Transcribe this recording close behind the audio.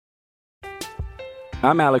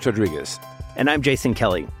I'm Alex Rodriguez. And I'm Jason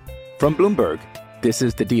Kelly. From Bloomberg, this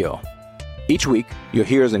is The Deal. Each week, you'll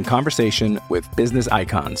hear us in conversation with business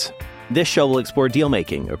icons. This show will explore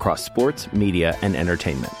deal-making across sports, media, and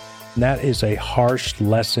entertainment. That is a harsh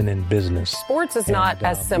lesson in business. Sports is not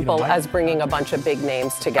as simple as bringing a bunch of big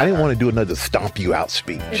names together. I didn't want to do another stomp you out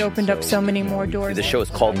speech. It opened up so many more doors. The show is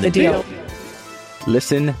called The Deal.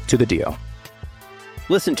 Listen to The Deal.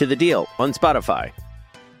 Listen to The Deal on Spotify.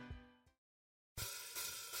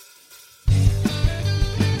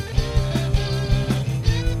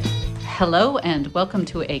 Hello and welcome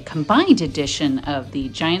to a combined edition of the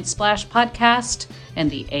Giant Splash podcast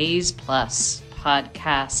and the A's Plus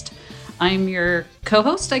podcast. I'm your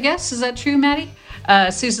co-host, I guess. Is that true, Maddie?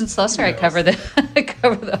 Susan Slusser. Yes. I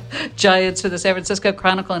cover the Giants for the San Francisco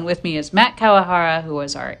Chronicle, and with me is Matt Kawahara, who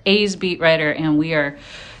is our A's beat writer, and we are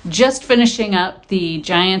just finishing up the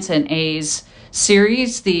Giants and A's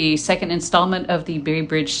series, the second installment of the Bay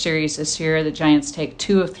Bridge series this year. The Giants take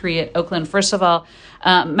 2 of 3 at Oakland. First of all,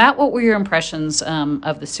 Matt, what were your impressions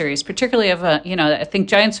of the series, particularly of, I think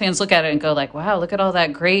Giants fans look at it and go like, wow, look at all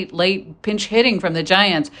that great late pinch hitting from the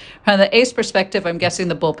Giants. From the A's perspective, I'm guessing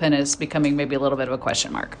the bullpen is becoming maybe a little bit of a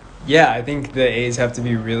question mark. Yeah, I think the A's have to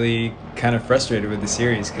be really kind of frustrated with the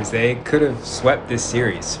series because they could have swept this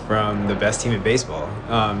series from the best team in baseball.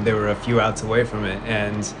 They were a few outs away from it,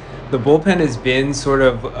 and the bullpen has been sort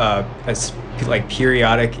of a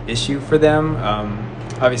periodic issue for them.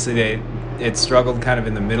 Obviously, it struggled kind of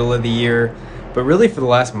in the middle of the year, but really for the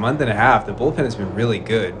last month and a half, the bullpen has been really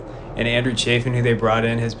good. And Andrew Chafin, who they brought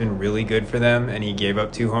in, has been really good for them, and he gave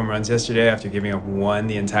up 2 home runs yesterday after giving up 1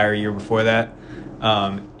 the entire year before that.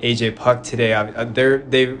 AJ Puk today,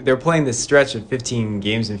 they're playing this stretch of 15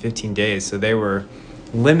 games in 15 days, so they were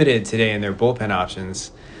limited today in their bullpen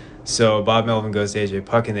options. So Bob Melvin goes to AJ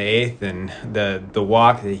Puk in the 8th, and the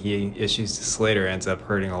walk that he issues to Slater ends up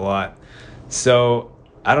hurting a lot. So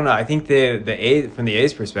I don't know. I think from the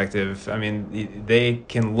A's perspective, I mean, they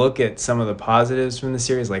can look at some of the positives from the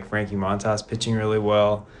series, like Frankie Montas pitching really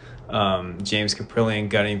well, James Caprillion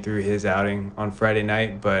gutting through his outing on Friday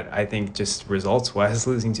night. But I think just results-wise,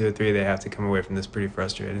 losing 2 of 3, they have to come away from this pretty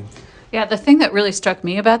frustrated. Yeah, the thing that really struck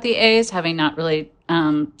me about the A's, having not really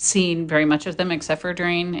seen very much of them except for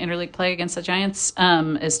during interleague play against the Giants,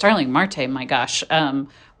 is Starling Marte. My gosh,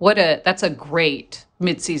 that's a great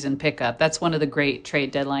midseason pickup. That's one of the great trade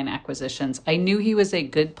deadline acquisitions. I knew he was a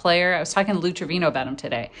good player. I was talking to Lou Trevino about him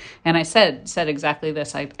today, and I said exactly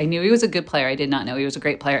this. I knew he was a good player. I did not know he was a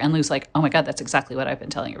great player. And Lou's like, oh my God, that's exactly what I've been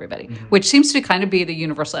telling everybody, which seems to kind of be the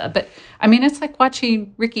universal. But I mean, it's like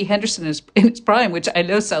watching Ricky Henderson in his prime, which I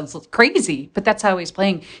know sounds crazy, but that's how he's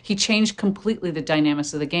playing. He changed completely the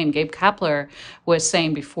dynamics of the game. Gabe Kapler was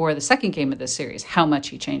saying before the second game of this series how much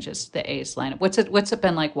he changes the A's lineup. What's it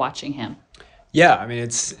been like watching him? Yeah, I mean,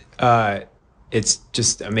 it's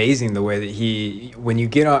just amazing the way that when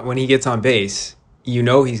he gets on base, you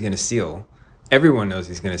know he's going to steal. Everyone knows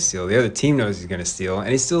he's going to steal. The other team knows he's going to steal, and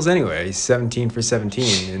he steals anyway. He's 17 for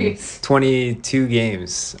 17 in 22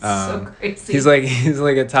 games. So crazy. He's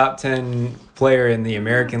like a top 10 player in the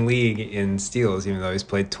American League in steals, even though he's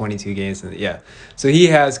played 22 games. So he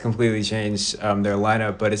has completely changed their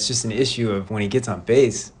lineup, but it's just an issue of when he gets on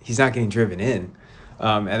base, he's not getting driven in.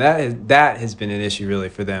 And that has been an issue really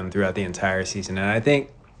for them throughout the entire season. And I think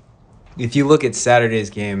if you look at Saturday's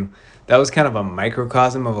game, that was kind of a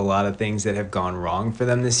microcosm of a lot of things that have gone wrong for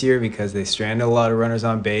them this year because they stranded a lot of runners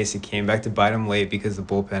on base. It came back to bite them late because the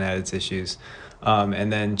bullpen had its issues.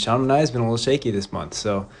 And then Sean Manaea has been a little shaky this month.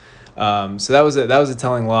 So that was a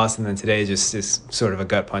telling loss. And then today just is sort of a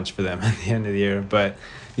gut punch for them at the end of the year. But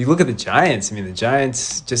you look at the Giants. I mean, the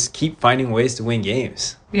Giants just keep finding ways to win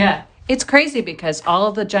games. Yeah. It's crazy because all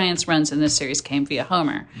of the Giants' runs in this series came via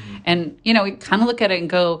homer. Mm-hmm. And, we kind of look at it and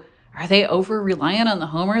go, are they over-reliant on the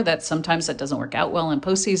homer? That sometimes that doesn't work out well in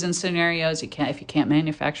postseason scenarios. If you can't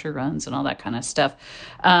manufacture runs and all that kind of stuff.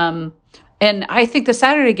 And I think the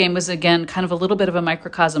Saturday game was, again, kind of a little bit of a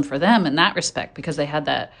microcosm for them in that respect because they had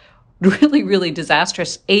that really, really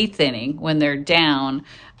disastrous 8th inning when they're down.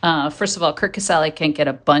 First of all, Kurt Casale can't get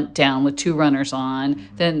a bunt down with 2 runners on.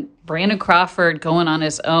 Mm-hmm. Then Brandon Crawford going on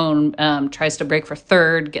his own tries to break for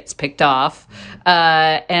third, gets picked off.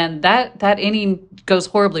 And that inning goes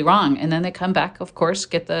horribly wrong. And then they come back, of course,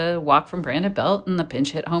 get the walk from Brandon Belt and the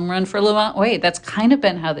pinch hit home run for Lamont Wade. That's kind of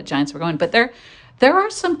been how the Giants were going. But there are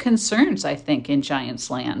some concerns, I think, in Giants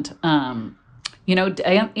land.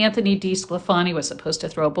 Anthony DeSclafani was supposed to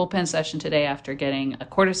throw a bullpen session today after getting a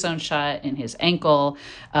cortisone shot in his ankle.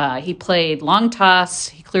 He played long toss.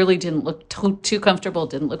 He clearly didn't look too comfortable,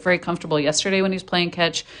 didn't look very comfortable yesterday when he was playing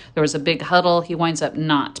catch. There was a big huddle. He winds up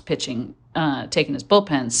not pitching taken his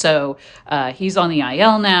bullpen. So he's on the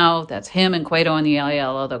IL now. That's him and Cueto on the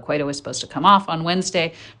IL, although Cueto was supposed to come off on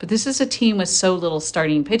Wednesday. But this is a team with so little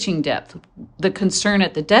starting pitching depth. The concern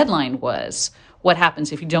at the deadline was, what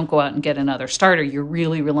happens if you don't go out and get another starter? You're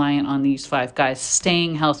really reliant on these 5 guys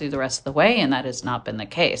staying healthy the rest of the way, and that has not been the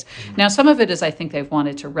case. Now, some of it is I think they've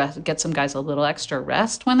wanted to get some guys a little extra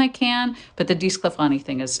rest when they can, but the DeSclafani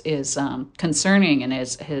thing is concerning, and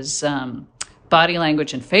his body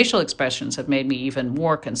language and facial expressions have made me even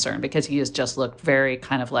more concerned, because he has just looked very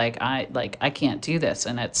kind of like I can't do this,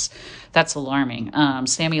 and that's alarming.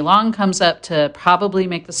 Sammy Long comes up to probably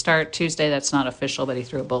make the start Tuesday. That's not official, but he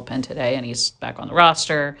threw a bullpen today, and he's back on the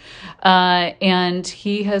roster. And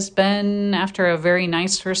he has been, after a very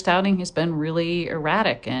nice first outing, he's been really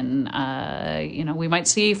erratic. And we might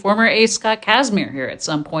see former ace Scott Kazmir here at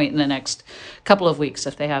some point in the next couple of weeks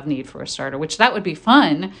if they have need for a starter, which that would be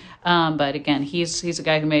fun. But again, he's a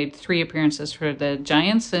guy who made 3 appearances for the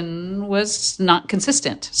Giants and was not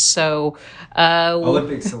consistent. So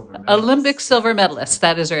Olympic silver medalist.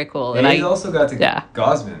 That is very cool. And he also got to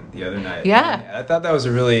Gausman the other night. Yeah. And I thought that was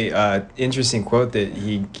a really interesting quote that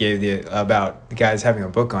he gave about the guys having a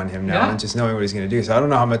book on him now and just knowing what he's going to do. So I don't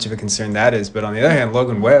know how much of a concern that is. But on the other hand,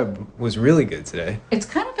 Logan Webb was really good today. It's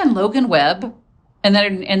kind of been Logan Webb. And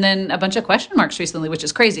then a bunch of question marks recently, which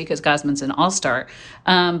is crazy because Gausman's an all-star.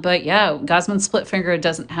 But yeah, Gausman's split finger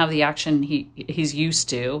doesn't have the action he's used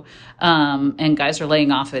to, and guys are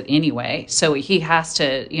laying off it anyway. So he has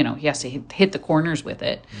to hit the corners with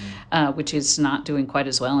it, which is not doing quite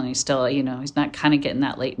as well. And he's still, he's not kind of getting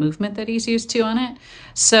that late movement that he's used to on it.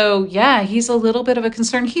 So yeah, he's a little bit of a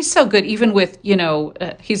concern. He's so good, even with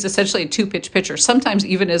he's essentially a 2-pitch pitcher. Sometimes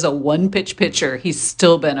even as a 1-pitch pitcher, he's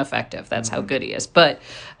still been effective. That's how good he is. But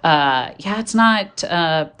it's not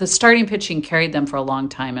the starting pitching carried them for a long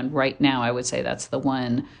time, and right now I would say that's the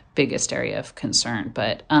one biggest area of concern.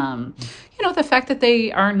 But the fact that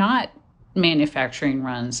they are not manufacturing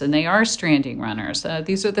runs and they are stranding runners,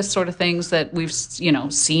 these are the sort of things that we've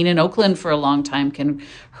seen in Oakland for a long time can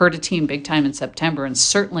hurt a team big time in September, and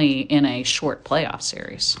certainly in a short playoff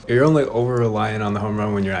series. You're only over reliant on the home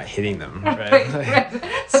run when you're not hitting them, right? Right.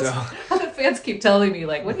 So fans keep telling me,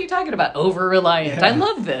 like, what are you talking about? Over-reliant. Yeah. I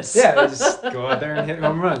love this. Yeah, just go out there and hit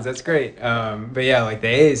home runs. That's great. But yeah, like the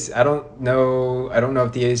A's, I don't know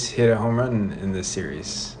if the A's hit a home run in this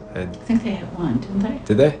series. I think they hit one, didn't they?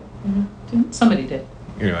 Did they? Mm-hmm. Somebody did.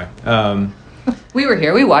 Anyway. We were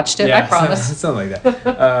here. We watched it. I promise. Something like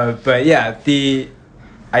that. But yeah,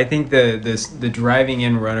 I think the driving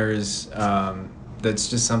in runners, that's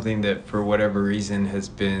just something that for whatever reason has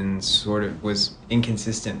been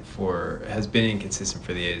inconsistent for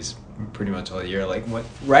the A's pretty much all year. Like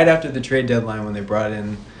right after the trade deadline, when they brought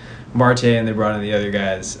in Marte and they brought in the other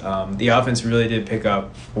guys, the offense really did pick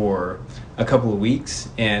up for a couple of weeks,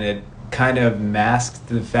 and it kind of masked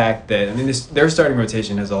the fact that, their starting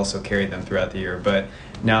rotation has also carried them throughout the year, but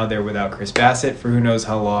now they're without Chris Bassett for who knows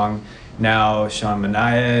how long. Now Sean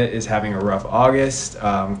Manaea is having a rough August.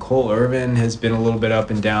 Cole Irvin has been a little bit up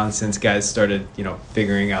and down since guys started,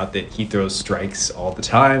 figuring out that he throws strikes all the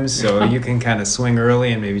time. So you can kind of swing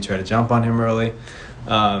early and maybe try to jump on him early.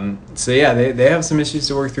 So yeah, they have some issues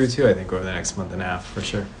to work through too, I think, over the next month and a half for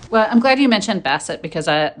sure. Well, I'm glad you mentioned Bassett, because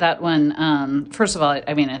that one, first of all,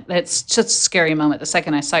 it's just a scary moment. The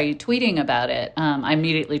second I saw you tweeting about it, I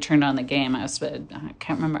immediately turned on the game. I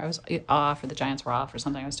can't remember, I was off, or the Giants were off or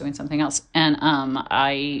something. I was doing something else. And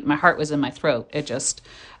my heart was in my throat. It just,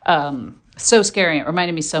 so scary. It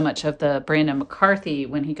reminded me so much of the Brandon McCarthy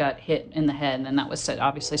when he got hit in the head. And that was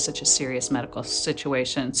obviously such a serious medical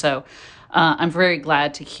situation. So I'm very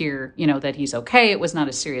glad to hear, that he's okay. It was not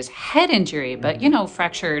a serious head injury, but,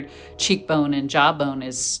 fractured cheekbone and jawbone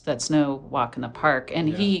that's no walk in the park. And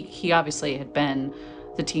he obviously had been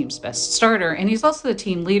the team's best starter, and he's also the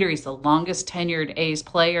team leader. He's the longest tenured A's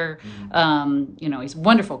player. He's a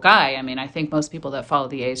wonderful guy. I think most people that follow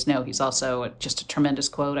the A's know he's also just a tremendous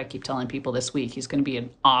quote. I keep telling people this week he's going to be an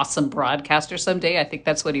awesome broadcaster someday. I think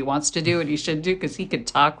that's what he wants to do and he should do, because he could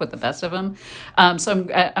talk with the best of them. So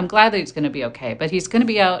I'm glad that he's going to be okay, but he's going to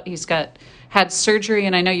be out. He's had surgery,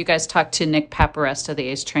 and I know you guys talked to Nick Paparesta, the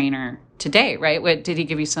A's trainer, today, right? Did he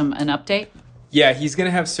give you an update? Yeah, he's going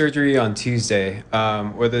to have surgery on Tuesday,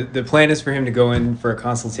 or the plan is for him to go in for a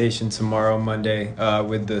consultation tomorrow, Monday,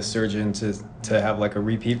 with the surgeon to have like a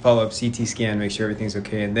repeat follow-up CT scan, make sure everything's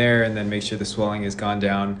okay in there, and then make sure the swelling has gone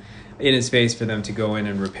down in his face for them to go in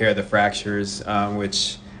and repair the fractures,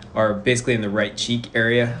 which are basically in the right cheek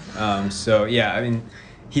area. So yeah,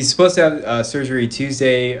 He's supposed to have surgery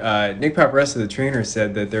Tuesday. Nick Paparessa, the trainer,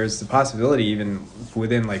 said that there's the possibility even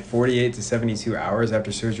within like 48 to 72 hours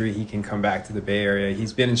after surgery, he can come back to the Bay Area.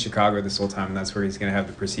 He's been in Chicago this whole time, and that's where he's going to have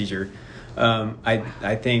the procedure.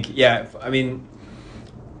 I think, yeah, I mean,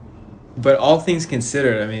 but all things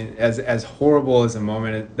considered, I mean, as horrible as a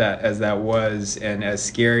moment as that was, and as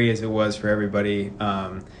scary as it was for everybody,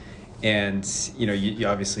 and you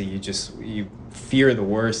obviously you fear the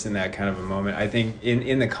worst in that kind of a moment. I think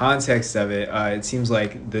in the context of it, it seems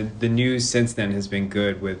like the news since then has been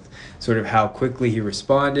good with sort of how quickly he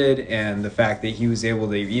responded, and the fact that he was able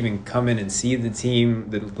to even come in and see the team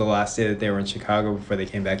the last day that they were in Chicago before they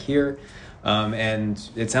came back here. And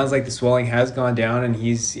it sounds like the swelling has gone down, and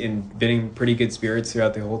he's been in pretty good spirits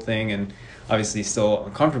throughout the whole thing, and obviously still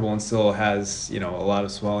uncomfortable and still has a lot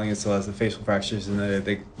of swelling and still has the facial fractures and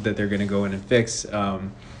that they're going to go in and fix.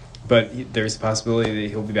 But there's a possibility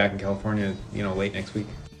that he'll be back in California, late next week.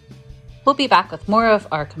 We'll be back with more of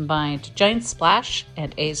our combined Giants Splash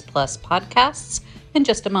and A's Plus podcasts in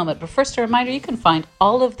just a moment. But first, a reminder, you can find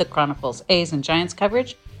all of the Chronicles A's and Giants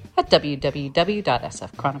coverage at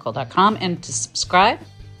www.sfchronicle.com, and to subscribe,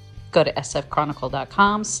 go to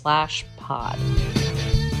sfchronicle.com/pod.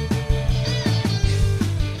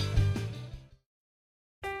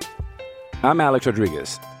 I'm Alex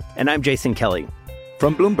Rodriguez. And I'm Jason Kelly.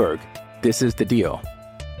 From Bloomberg, this is The Deal.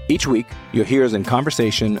 Each week, you'll hear us in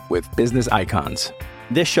conversation with business icons.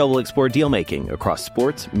 This show will explore deal-making across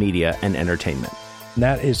sports, media, and entertainment.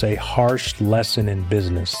 That is a harsh lesson in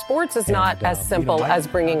business. Sports is not as simple as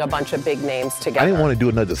bringing a bunch of big names together. I didn't want to do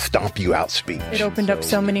another stomp you out speech. It opened up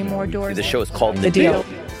so many more doors. The show is called The Deal.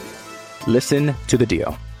 Listen to The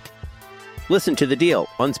Deal. Listen to The Deal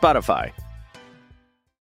on Spotify.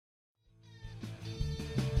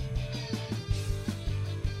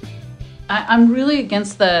 I'm really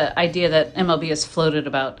against the idea that MLB has floated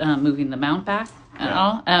about moving the mound back at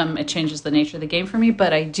all. It changes the nature of the game for me,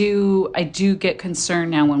 but I do get concerned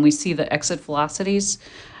now when we see the exit velocities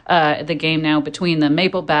the game now between the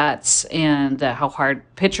maple bats and how hard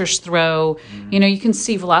pitchers throw. You can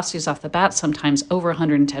see velocities off the bat sometimes over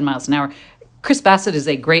 110 miles an hour. Chris Bassett is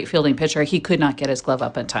a great fielding pitcher. He could not get his glove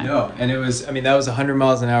up in time. No, and that was 100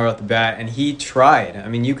 miles an hour off the bat, and he tried. I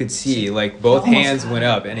mean, you could see, like, both hands went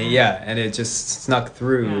up, and it just snuck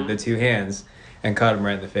through the two hands and caught him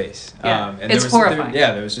right in the face. Yeah, and it's horrifying.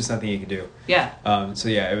 There was just nothing he could do. Yeah.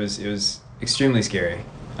 It was extremely scary.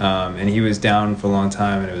 And he was down for a long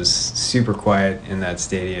time, and it was super quiet in that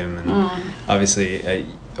stadium, and obviously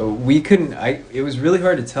we couldn't. It was really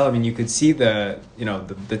hard to tell. I mean, you could see the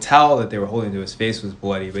towel that they were holding to his face was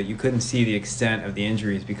bloody, but you couldn't see the extent of the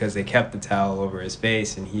injuries because they kept the towel over his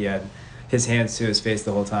face, and he had his hands to his face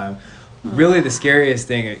the whole time. Really, the scariest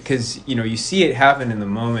thing, because you see it happen in the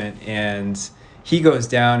moment, and he goes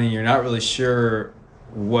down, and you're not really sure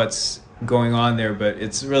what's going on there, but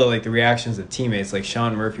it's really like the reactions of teammates. Like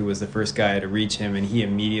Sean Murphy was the first guy to reach him, and he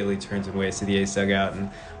immediately turns and waves to the A's dugout,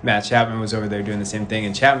 and Matt Chapman was over there doing the same thing,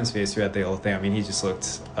 and Chapman's face throughout the whole thing, I mean, he just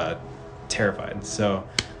looked terrified. So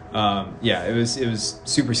it was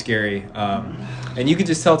super scary, and you could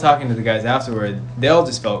just tell talking to the guys afterward, they all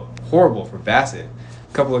just felt horrible for Bassett.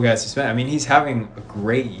 A couple of guys suspended. I mean, he's having a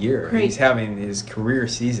great year. He's having his career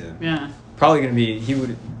season. Probably going to be,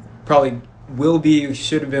 will be,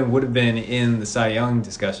 should have been, would have been in the Cy Young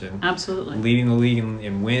discussion. Absolutely. Leading the league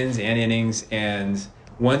in wins and innings. And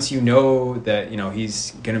once you know that,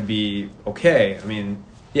 he's going to be okay, I mean,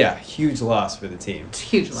 huge loss for the team. It's a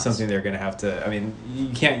huge loss. Something they're going to have to, I mean,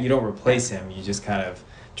 you don't replace him. You just kind of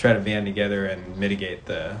try to band together and mitigate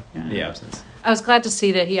the absence. I was glad to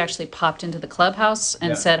see that he actually popped into the clubhouse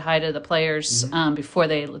and said hi to the players before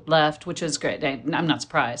they left, which was great. I'm not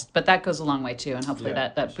surprised, but that goes a long way too, and hopefully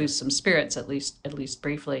that boosts some spirits at least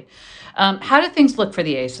briefly. How do things look for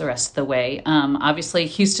the A's the rest of the way? Obviously,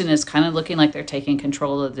 Houston is kind of looking like they're taking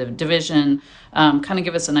control of the division. Kind of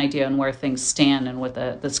give us an idea on where things stand and what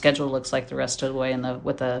the schedule looks like the rest of the way, and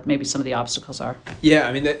what maybe some of the obstacles are. Yeah,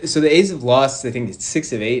 I mean, so the A's have lost, I think it's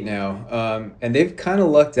 6 of 8 now, and they've kind of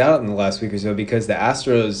lucked out in the last week or so, because the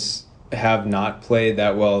Astros have not played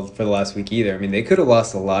that well for the last week either. I mean, they could have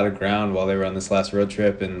lost a lot of ground while they were on this last road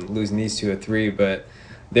trip and losing these 2 of 3, but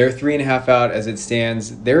they're 3.5 out as it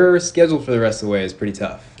stands. Their schedule for the rest of the way is pretty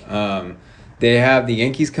tough. They have the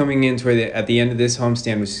Yankees coming in at the end of this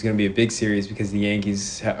homestand, which is going to be a big series because the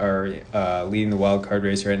Yankees are leading the wild card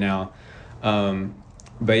race right now.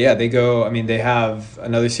 But yeah, they have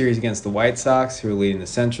another series against the White Sox, who are leading the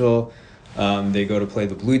Central. They go to play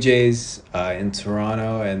the Blue Jays in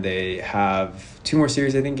Toronto, and they have 2 more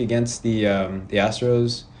series, I think, against the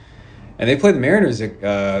Astros. And they played the Mariners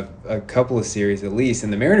a couple of series at least,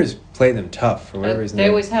 and the Mariners played them tough for whatever reason. They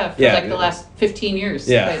always have for the last 15 years.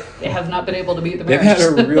 Yeah. They have not been able to beat the Mariners.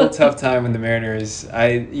 They've had a real tough time with the Mariners.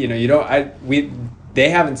 They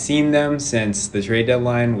haven't seen them since the trade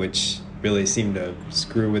deadline, which really seemed to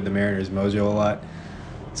screw with the Mariners' mojo a lot.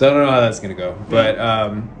 So I don't know how that's going to go.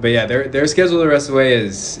 But yeah, their schedule the rest of the way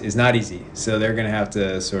is not easy. So they're going to have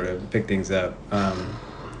to sort of pick things up.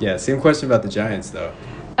 Same question about the Giants, though.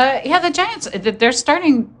 The Giants, they're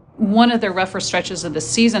starting one of their rougher stretches of the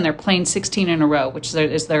season. They're playing 16 in a row, which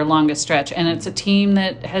is their longest stretch. And it's a team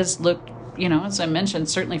that has looked, as I mentioned,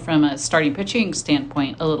 certainly from a starting pitching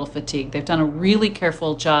standpoint, a little fatigued. They've done a really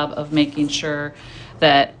careful job of making sure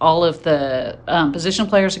that all of the position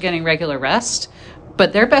players are getting regular rest.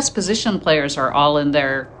 But their best position players are all in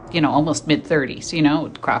their, almost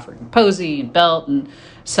mid-30s, Crawford and Posey and Belt and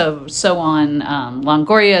so on.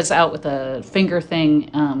 Longoria is out with a finger thing.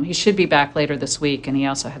 He should be back later this week, and he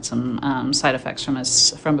also had some side effects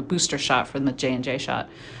from a booster shot from the J&J shot.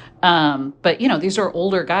 But, these are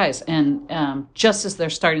older guys, and just as they're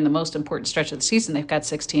starting the most important stretch of the season, they've got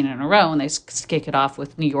 16 in a row, and they kick it off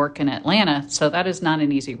with New York and Atlanta, so that is not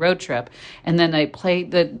an easy road trip. And then they play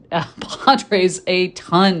the Padres a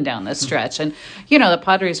ton down the stretch, and, the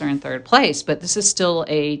Padres are in third place, but this is still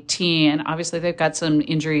a team, and obviously they've got some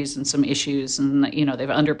injuries and some issues, and, they've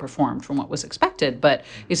underperformed from what was expected, but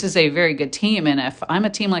this is a very good team, and if I'm a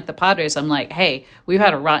team like the Padres, I'm like, hey, we've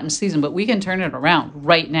had a rotten season, but we can turn it around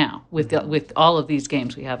right now with all of these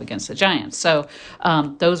games we have against the Giants. So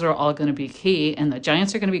those are all going to be key, and the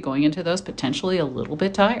Giants are going to be going into those potentially a little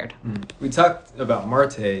bit tired. We talked about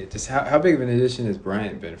Marte. Just how big of an addition has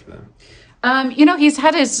Bryant been for them? He's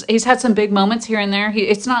had some big moments here and there.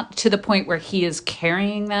 It's not to the point where he is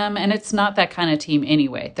carrying them, and it's not that kind of team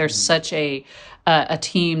anyway. They're such a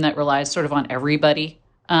team that relies sort of on everybody.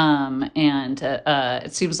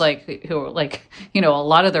 It seems like a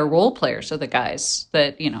lot of their role players are the guys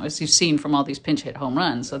that, as you've seen from all these pinch hit home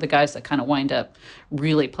runs, so the guys that kind of wind up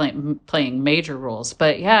really playing major roles.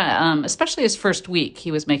 But especially his first week, he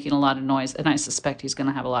was making a lot of noise, and I suspect he's going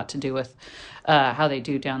to have a lot to do with how they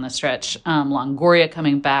do down the stretch. Longoria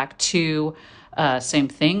coming back too. Same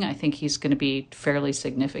thing. I think he's going to be fairly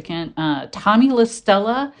significant. Tommy La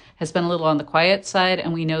Stella has been a little on the quiet side,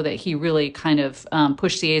 and we know that he really kind of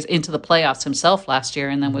pushed the A's into the playoffs himself last year,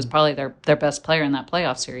 and then was probably their best player in that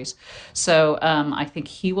playoff series. So I think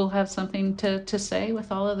he will have something to say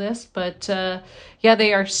with all of this. But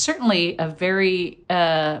they are certainly a very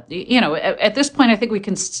at this point, I think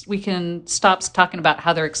we can stop talking about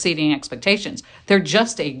how they're exceeding expectations. They're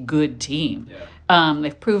just a good team. Yeah.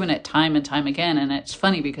 They've proven it time and time again, and it's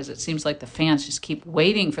funny because it seems like the fans just keep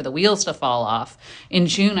waiting for the wheels to fall off. In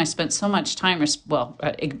June, I spent so much time,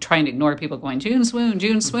 trying to ignore people going, June swoon,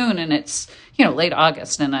 and it's, late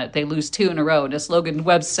August, and they lose 2 in a row. And as Logan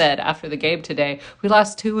Webb said after the game today, we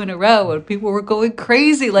lost 2 in a row, and people were going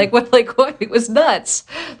crazy, like what? It was nuts.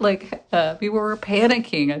 People were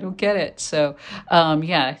panicking. I don't get it. So,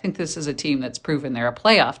 I think this is a team that's proven they're a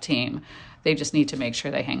playoff team. They just need to make sure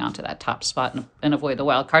they hang on to that top spot and avoid the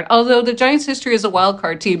wild card. Although the Giants' history as a wild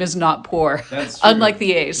card team is not poor, unlike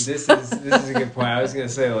the A's. This is a good point. I was going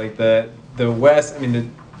to say, the West,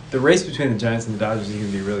 the race between the Giants and the Dodgers is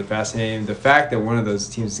going to be really fascinating. The fact that one of those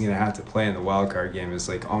teams is going to have to play in the wild card game is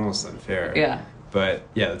almost unfair. Yeah. But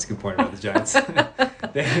that's a good point about the Giants.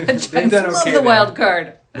 They've done okay. Love the wild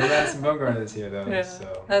card. They've had some Bumgarner this year, though. Yeah,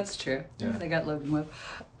 so. That's true. Yeah. They got Logan Webb.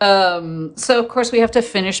 So, of course, we have to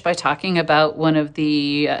finish by talking about one of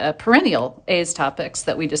the perennial A's topics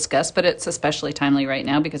that we discussed, but it's especially timely right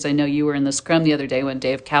now because I know you were in the scrum the other day when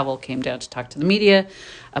Dave Cavil came down to talk to the media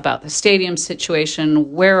about the stadium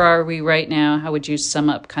situation. Where are we right now? How would you sum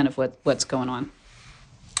up kind of what's going on?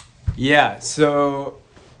 Yeah, so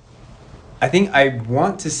I think I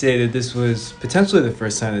want to say that this was potentially the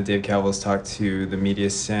first time that Dave Cavil has talked to the media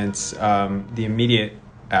since the immediate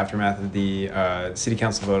aftermath of the city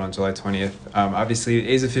council vote on July 20th. Obviously,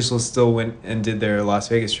 A's officials still went and did their Las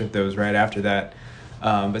Vegas trip that was right after that.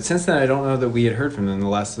 But since then, I don't know that we had heard from them. The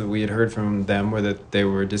last that we had heard from them were that they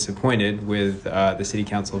were disappointed with the city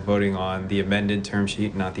council voting on the amended term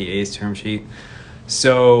sheet, not the A's term sheet.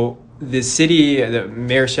 So the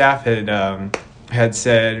Mayor Schaaf had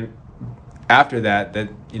said after that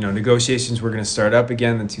negotiations were going to start up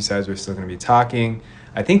again. The two sides were still going to be talking.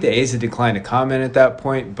 I think the A's had declined to comment at that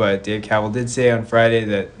point, but Dave Cavil did say on Friday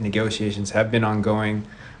that negotiations have been ongoing.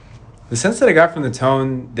 The sense that I got from the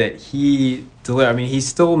tone that he delivered,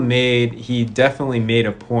 he definitely made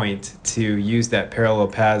a point to use that parallel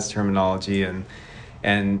paths terminology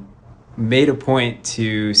and made a point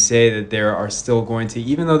to say that there are still going to,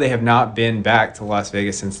 even though they have not been back to Las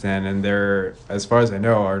Vegas since then, and there, as far as I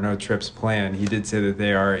know, are no trips planned. He did say that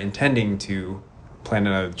they are intending to plan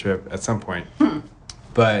another trip at some point.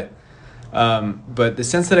 But the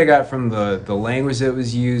sense that I got from the language that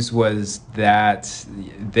was used was that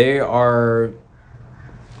they are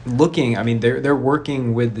looking, I mean, they're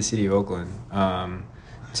working with the city of Oakland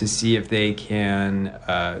to see if they can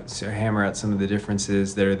hammer out some of the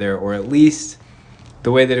differences that are there, or at least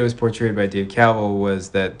the way that it was portrayed by Dave Calvell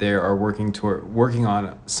was that they are working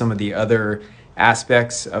on some of the other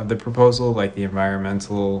aspects of the proposal, like the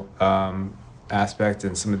environmental aspect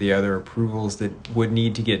and some of the other approvals that would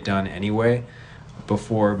need to get done anyway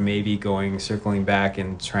before maybe circling back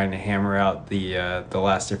and trying to hammer out the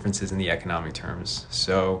last differences in the economic terms.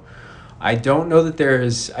 So I don't know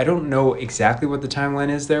that I don't know exactly what the timeline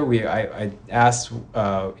is there. I asked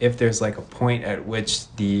if there's like a point at which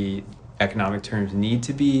the economic terms need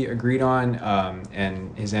to be agreed on,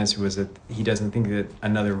 and his answer was that he doesn't think that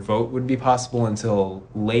another vote would be possible until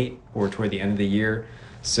late or toward the end of the year.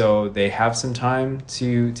 So they have some time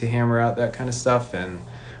to hammer out that kind of stuff, and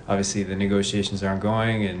obviously the negotiations are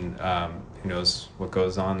ongoing, and who knows what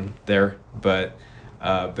goes on there. But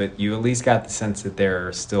you at least got the sense that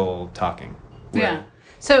they're still talking. Right? Yeah.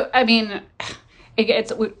 So, I mean,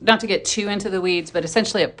 it's not to get too into the weeds, but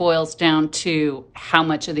essentially it boils down to how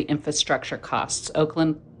much of the infrastructure costs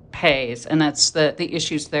Oakland pays. And that's the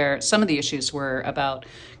issues there. Some of the issues were about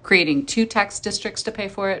creating 2 tax districts to pay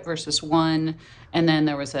for it versus 1. And then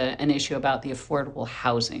there was an issue about the affordable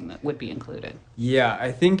housing that would be included. Yeah,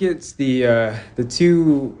 I think it's the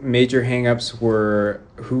 2 major hangups were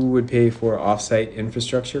who would pay for offsite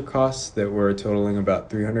infrastructure costs that were totaling about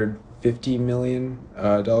 $350 million,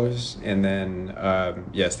 and then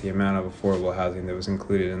yes, the amount of affordable housing that was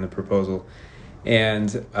included in the proposal. And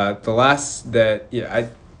the last that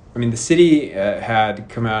I mean the city had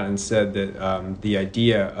come out and said that the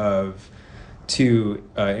idea of 2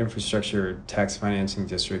 infrastructure tax financing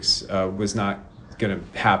districts was not going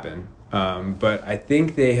to happen. But I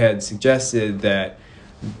think they had suggested that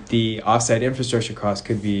the offsite infrastructure costs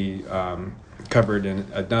could be covered in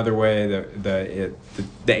another way. The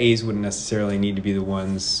A's wouldn't necessarily need to be the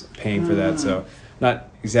ones paying for that. So not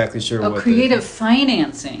exactly sure what creative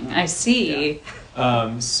financing. I see.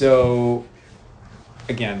 Yeah. So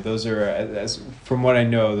again, those are, as from what I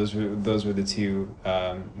know, those were the 2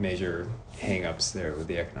 major hang-ups there with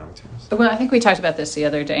the economic terms. Well, I think we talked about this the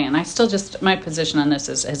other day, and I still my position on this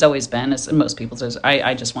has always been, as most people's, is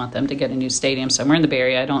I just want them to get a new stadium somewhere in the Bay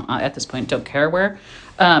Area. At this point, don't care where.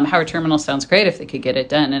 Howard Terminal sounds great if they could get it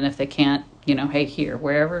done, and if they can't, hey, here,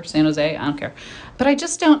 wherever, San Jose, I don't care. But I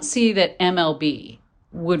just don't see that MLB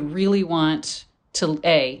would really want to,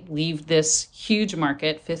 leave this huge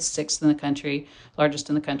market, 5th, 6th in the country, largest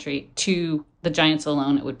in the country, to the Giants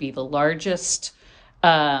alone. It would be the largest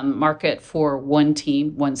market for one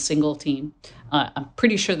single team. I'm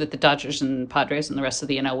pretty sure that the Dodgers and Padres and the rest of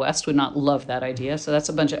the NL West would not love that idea. So that's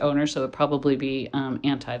a bunch of owners, so it would probably be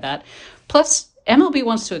anti that. Plus, MLB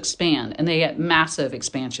wants to expand, and they get massive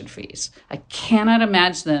expansion fees. I cannot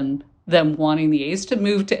imagine them wanting the A's to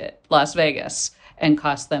move to Las Vegas and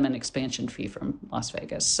cost them an expansion fee from Las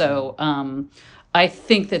Vegas. So I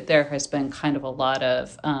think that there has been kind of a lot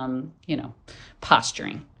of,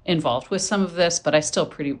 posturing involved with some of this, but I still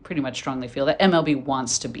pretty much strongly feel that MLB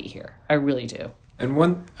wants to be here. I really do.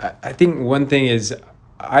 And I think one thing is,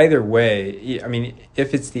 either way, I mean,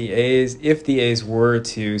 if the A's were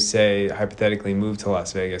to, say, hypothetically move to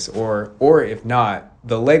Las Vegas, or if not,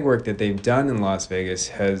 the legwork that they've done in Las Vegas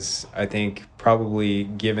has, I think, probably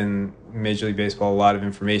given Major League Baseball a lot of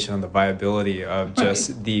information on the viability of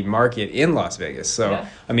just the market in Las Vegas. So, yeah.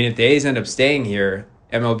 I mean, if the A's end up staying here,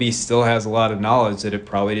 MLB still has a lot of knowledge that it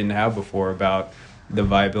probably didn't have before about the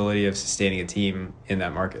viability of sustaining a team in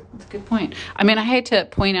that market. That's a good point. I mean, I hate to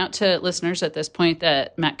point out to listeners at this point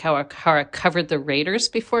that Matt Kawahara covered the Raiders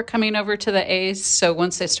before coming over to the A's. So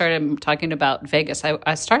once they started talking about Vegas, I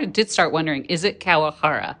did start wondering, is it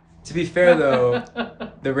Kawahara? To be fair, though,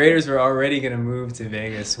 the Raiders were already going to move to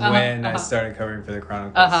Vegas when I started covering for the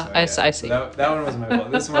Chronicles. So, I see. So that one was my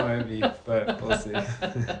fault. This one might be, but we'll see.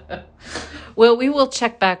 Well, we will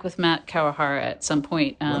check back with Matt Kawahara at some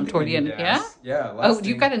point toward the end. Yeah? Yeah.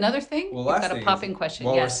 You've got another thing? Well, you've got a popping question.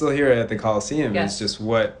 Well, yes. We're still here at the Coliseum. Yes. It's just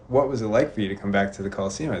what was it like for you to come back to the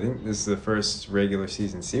Coliseum? I think this is the first regular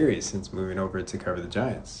season series since moving over to cover the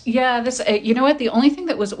Giants. Yeah, this. You know what? The only thing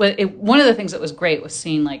that was one of the things that was great was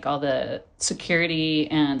seeing like all the security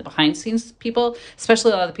and the behind scenes people,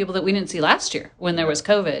 especially a lot of the people that we didn't see last year when there was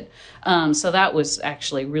COVID. So that was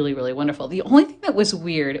actually really, really wonderful. The only thing that was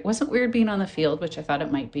weird, it wasn't weird being on the field, which I thought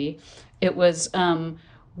it might be. It was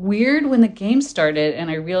weird when the game started and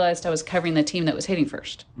I realized I was covering the team that was hitting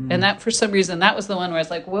first. And that, for some reason, that was the one where I was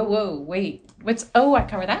like, whoa, wait, I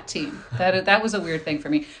cover that team. That was a weird thing for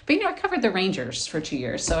me. But, I covered the Rangers for 2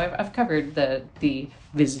 years, so I've covered the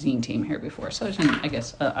visiting team here before. So I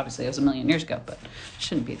guess, obviously it was a million years ago, but it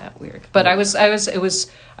shouldn't be that weird. But I thought it was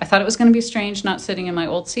going to be strange not sitting in my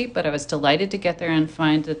old seat, but I was delighted to get there and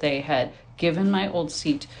find that they had given my old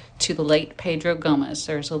seat to the late Pedro Gomez.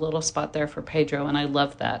 There's a little spot there for Pedro, and I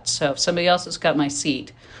love that. So if somebody else has got my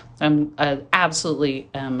seat, I absolutely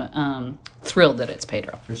am thrilled that it's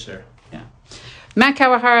Pedro. For sure. Yeah. Matt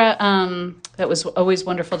Kawahara, that was always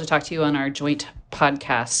wonderful to talk to you on our joint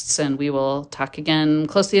podcasts, and we will talk again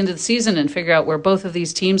close to the end of the season and figure out where both of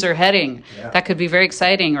these teams are heading. Yeah. That could be very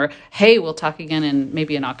exciting. Or, hey, we'll talk again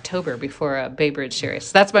maybe in October before a Bay Bridge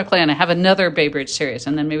series. That's my plan. I have another Bay Bridge series,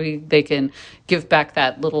 and then maybe they can give back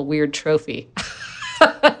that little weird trophy.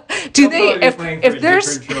 If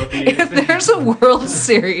there's a World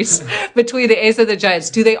Series between the A's and the Giants,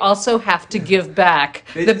 do they also have to give back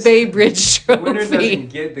the Bay Bridge trophy? The winner doesn't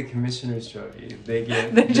get the commissioner's trophy. They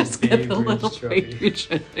just get the little Bay Bridge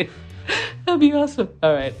trophy. That'd be awesome.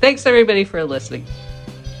 All right. Thanks, everybody, for listening.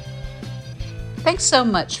 Thanks so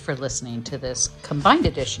much for listening to this combined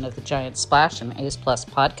edition of the Giant Splash and A's Plus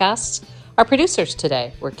podcasts. Our producers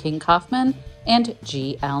today were King Kaufman and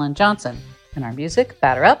G. Allen Johnson. And our music,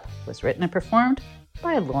 Batter Up, was written and performed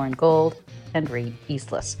by Lauren Gold and Reed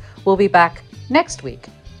Eastless. We'll be back next week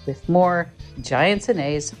with more Giants and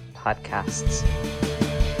A's podcasts.